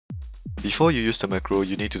Before you use the macro,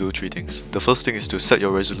 you need to do 3 things. The first thing is to set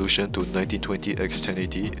your resolution to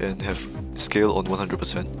 1920x1080 and have scale on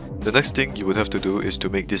 100%. The next thing you would have to do is to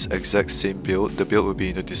make this exact same build. The build will be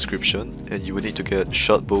in the description, and you will need to get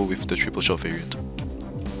shard bow with the triple shot variant.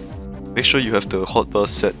 Make sure you have the hotbar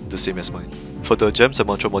set the same as mine. For the gems and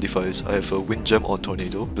mantra modifiers, I have a wind gem on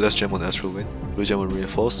tornado, blast gem on astral wind, blue gem on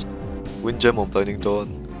reinforce, wind gem on blinding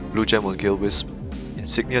dawn, blue gem on gale wisp,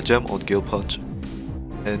 insignia gem on gale punch,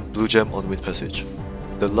 and blue gem on wind passage.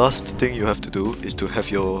 The last thing you have to do is to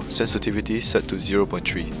have your sensitivity set to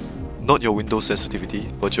 0.3. Not your Windows sensitivity,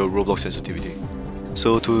 but your Roblox sensitivity.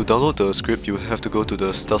 So to download the script, you have to go to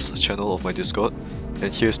the Stuffs channel of my Discord,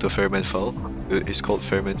 and here's the Ferryman file. It's called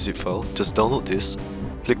Ferryman zip file. Just download this,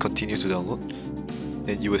 click continue to download,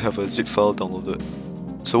 and you would have a zip file downloaded.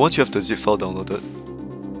 So once you have the zip file downloaded,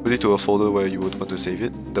 put it to a folder where you would want to save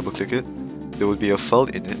it, double click it, there will be a file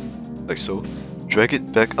in it, like so. Drag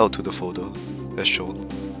it back out to the folder, as shown,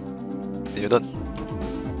 and you're done.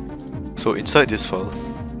 So inside this file,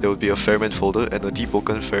 there will be a Ferryman folder and a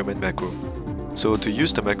Deepwoken Ferryman macro. So to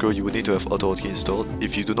use the macro, you will need to have AutoHotkey installed.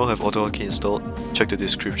 If you do not have AutoHotkey installed, check the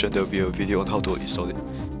description, there will be a video on how to install it.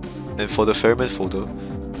 And for the Ferryman folder,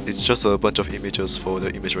 it's just a bunch of images for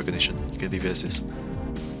the image recognition. You can leave it as is.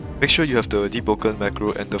 Make sure you have the Deepwoken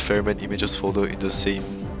macro and the Ferryman images folder in the same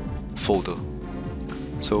folder.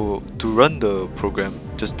 So to run the program,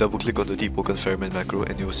 just double click on the Deepwoken Ferryman macro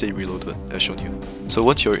and it will say reloaded as shown here. So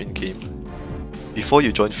once you're in game, before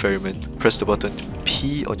you join Ferryman, press the button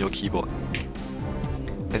P on your keyboard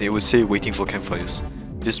and it will say waiting for campfires.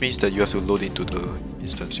 This means that you have to load into the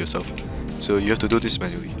instance yourself. So you have to do this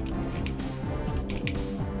manually.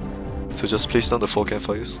 So just place down the 4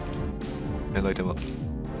 campfires and light them up.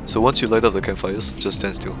 So once you light up the campfires, just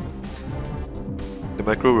stand still. The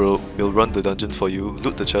macro will run the dungeon for you,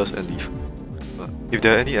 loot the chest and leave. If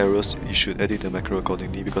there are any errors, you should edit the macro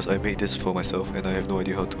accordingly because I made this for myself and I have no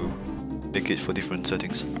idea how to make it for different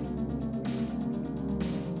settings.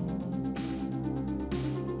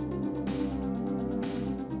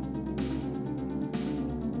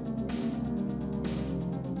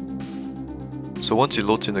 So once it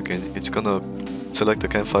loads in again, it's gonna select the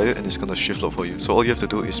campfire and it's gonna shift load for you. So all you have to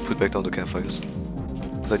do is put back down the campfires,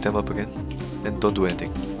 light them up again, and don't do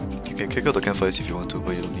anything. You can kick out the campfires if you want to,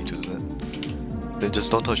 but you don't need to do that. Then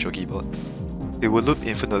just don't touch your keyboard. It will loop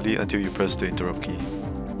infinitely until you press the interrupt key.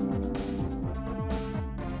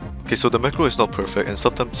 Okay, so the macro is not perfect and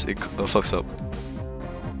sometimes it fucks up,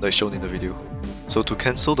 like shown in the video. So to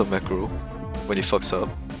cancel the macro when it fucks up,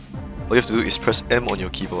 all you have to do is press M on your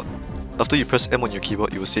keyboard. After you press M on your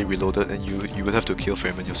keyboard, it will say reloaded and you will have to kill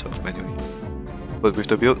Ferryman yourself manually. But with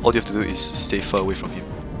the build, all you have to do is stay far away from him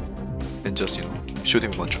and just, shoot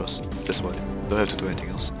him with one thrust. That's about it. Don't have to do anything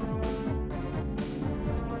else.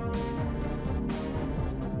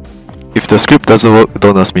 If the script doesn't work,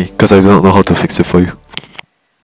 don't ask me, because I do not know how to fix it for you.